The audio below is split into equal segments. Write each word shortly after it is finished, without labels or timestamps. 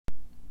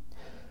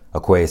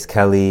Aquarius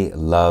Kelly,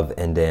 Love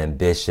and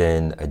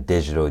Ambition, a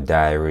digital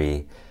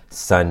diary,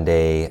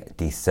 Sunday,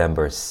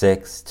 December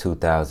 6,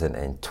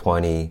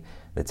 2020.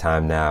 The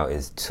time now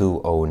is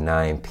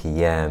 2:09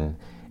 p.m.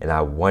 and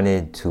I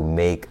wanted to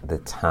make the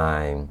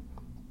time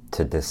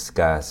to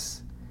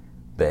discuss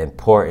the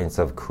importance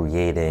of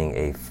creating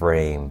a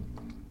frame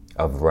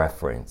of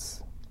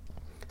reference.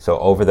 So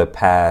over the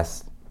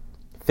past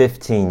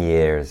 15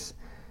 years,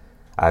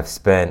 I've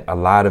spent a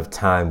lot of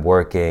time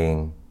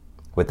working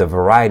with a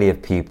variety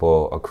of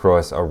people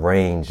across a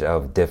range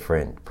of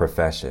different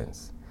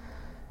professions.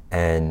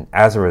 And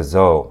as a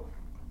result,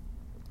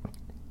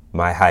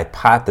 my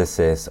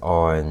hypothesis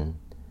on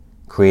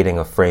creating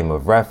a frame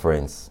of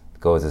reference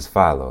goes as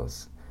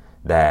follows,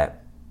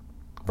 that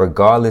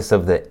regardless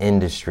of the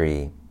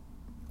industry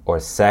or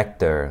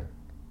sector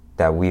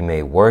that we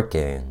may work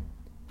in,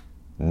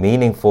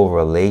 meaningful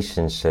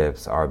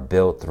relationships are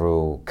built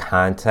through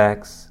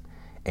context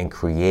and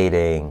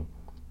creating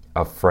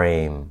a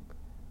frame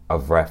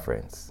of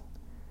reference.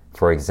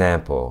 For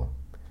example,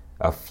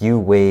 a few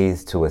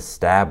ways to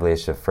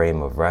establish a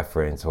frame of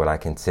reference, what I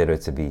consider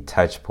to be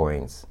touch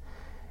points,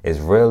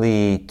 is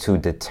really to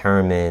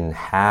determine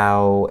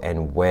how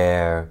and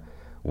where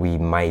we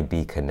might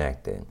be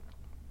connected.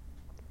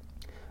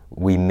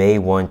 We may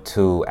want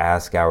to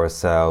ask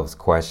ourselves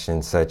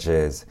questions such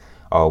as,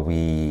 are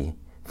we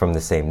from the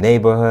same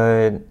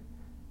neighborhood,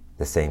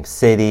 the same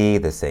city,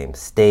 the same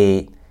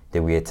state?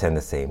 Did we attend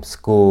the same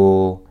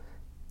school?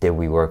 Did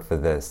we work for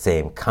the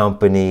same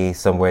company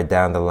somewhere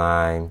down the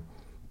line?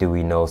 Do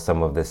we know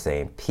some of the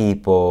same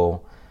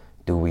people?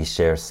 Do we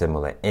share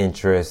similar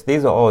interests?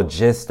 These are all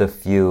just a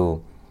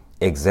few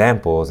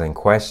examples and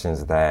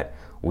questions that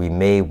we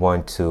may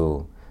want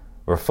to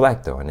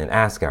reflect on and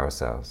ask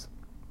ourselves.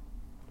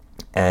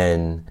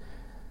 And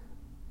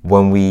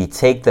when we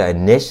take the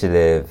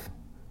initiative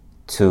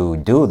to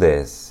do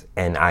this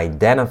and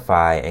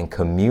identify and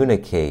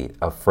communicate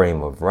a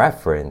frame of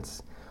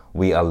reference,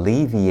 we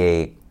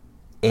alleviate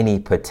any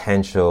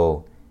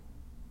potential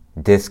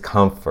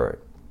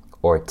discomfort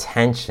or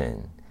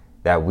tension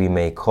that we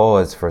may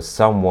cause for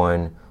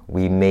someone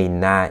we may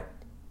not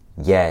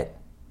yet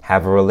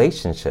have a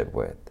relationship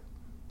with,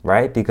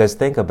 right? Because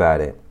think about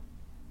it.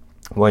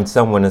 When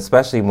someone,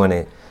 especially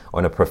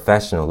on a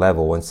professional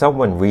level, when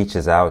someone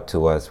reaches out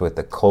to us with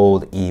a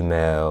cold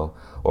email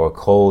or a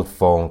cold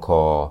phone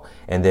call,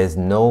 and there's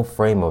no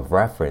frame of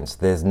reference,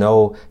 there's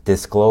no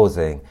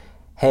disclosing,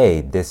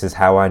 hey, this is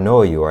how I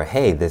know you, or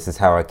hey, this is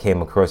how I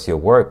came across your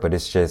work, but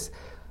it's just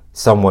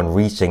someone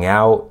reaching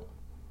out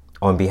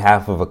on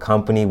behalf of a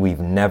company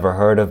we've never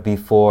heard of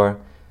before.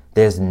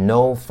 There's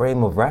no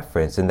frame of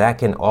reference, and that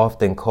can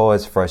often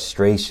cause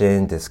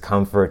frustration,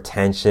 discomfort,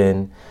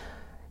 tension.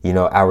 You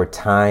know, our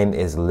time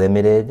is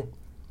limited,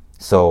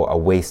 so a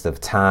waste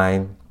of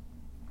time.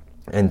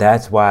 And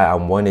that's why I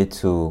wanted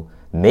to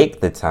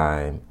make the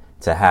time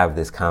to have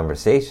this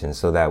conversation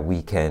so that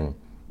we can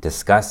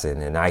discuss it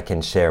and I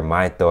can share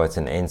my thoughts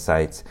and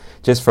insights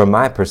just from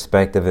my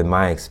perspective and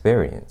my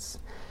experience.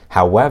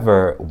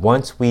 However,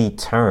 once we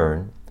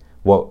turn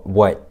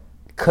what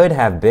could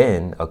have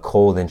been a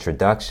cold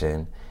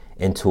introduction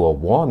into a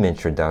warm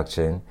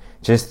introduction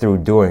just through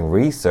doing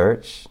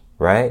research,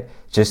 right?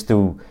 Just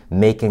through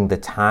making the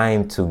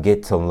time to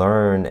get to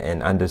learn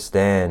and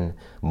understand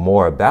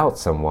more about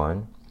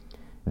someone,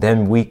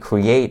 then we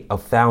create a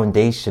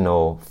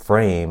foundational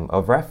frame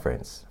of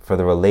reference for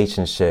the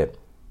relationship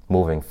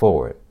moving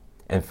forward.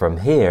 And from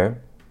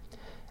here,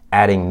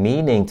 adding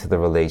meaning to the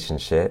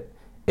relationship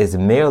is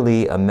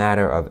merely a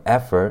matter of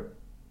effort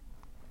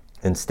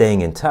and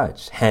staying in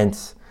touch,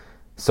 hence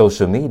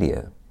social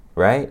media,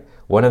 right?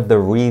 One of the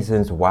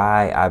reasons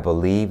why I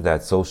believe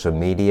that social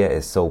media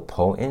is so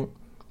potent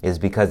is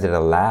because it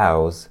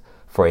allows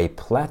for a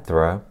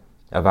plethora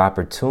of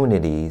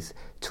opportunities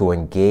to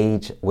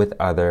engage with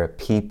other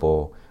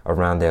people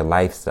around their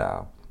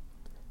lifestyle,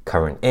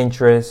 current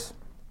interests,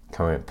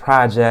 current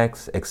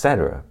projects,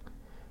 etc.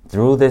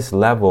 Through this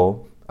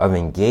level of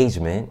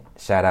engagement,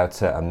 shout out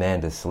to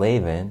Amanda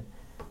Slavin,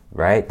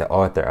 right? The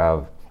author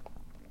of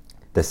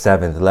The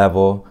Seventh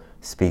Level,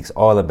 speaks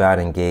all about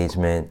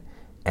engagement,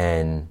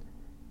 and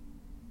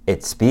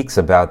it speaks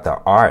about the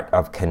art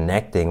of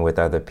connecting with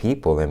other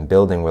people and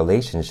building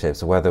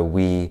relationships, whether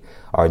we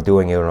are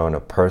doing it on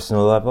a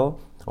personal level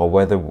or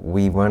whether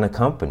we run a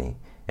company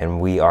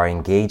and we are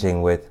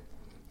engaging with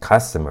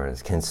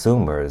customers,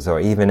 consumers, or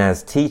even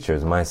as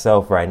teachers.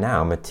 Myself right now,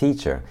 I'm a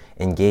teacher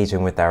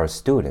engaging with our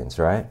students,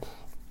 right?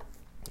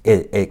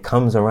 It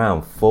comes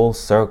around full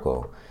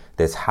circle,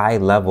 this high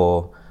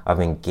level of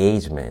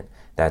engagement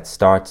that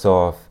starts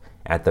off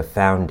at the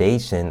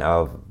foundation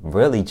of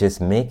really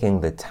just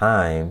making the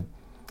time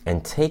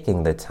and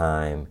taking the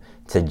time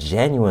to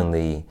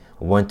genuinely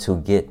want to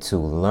get to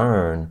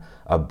learn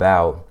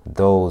about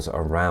those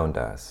around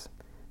us,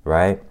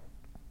 right?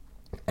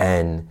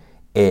 And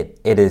it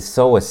is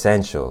so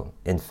essential.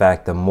 In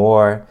fact, the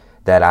more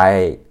that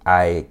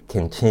I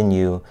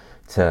continue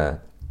to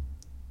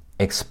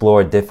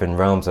explore different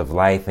realms of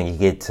life and you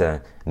get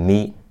to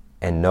meet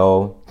and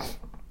know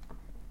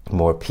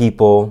more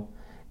people,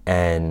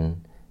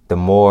 and the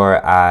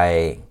more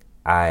I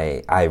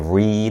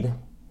read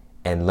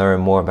and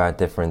learn more about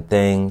different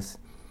things,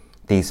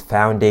 these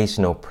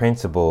foundational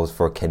principles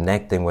for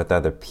connecting with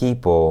other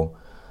people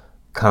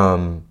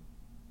come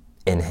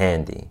in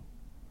handy.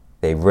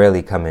 They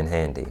really come in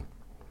handy.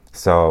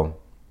 So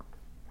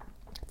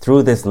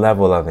through this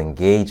level of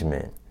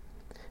engagement,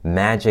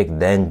 magic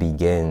then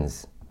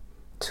begins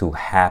to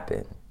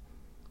happen.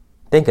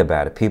 Think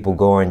about it. People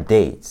go on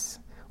dates,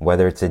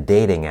 whether it's a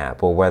dating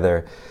app or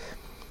whether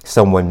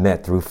someone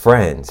met through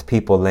friends.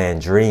 People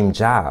land dream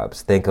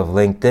jobs. Think of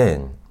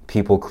LinkedIn.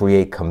 People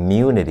create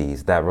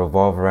communities that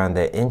revolve around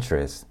their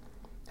interests.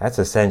 That's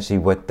essentially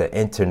what the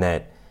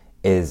internet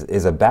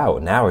is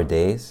about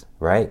nowadays,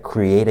 right?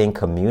 Creating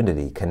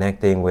community,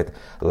 connecting with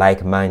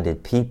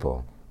like-minded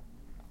people.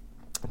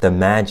 The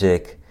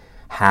magic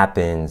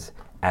happens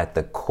at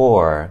the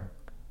core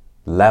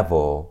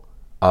level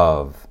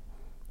of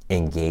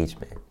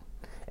engagement.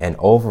 And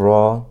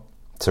overall,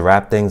 to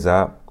wrap things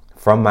up,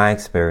 from my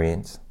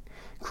experience,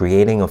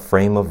 creating a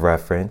frame of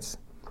reference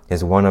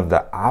is one of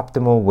the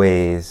optimal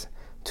ways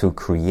to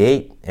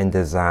create and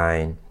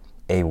design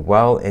a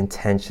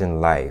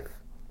well-intentioned life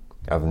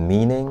of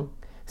meaning,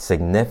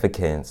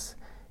 significance,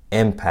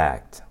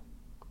 impact,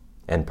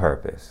 and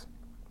purpose.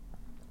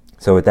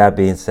 So with that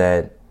being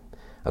said,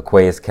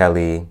 Aquarius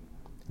Kelly,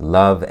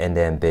 Love and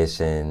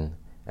Ambition,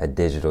 a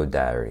digital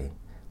diary.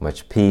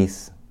 Much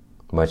peace,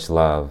 much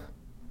love,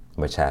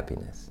 much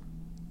happiness.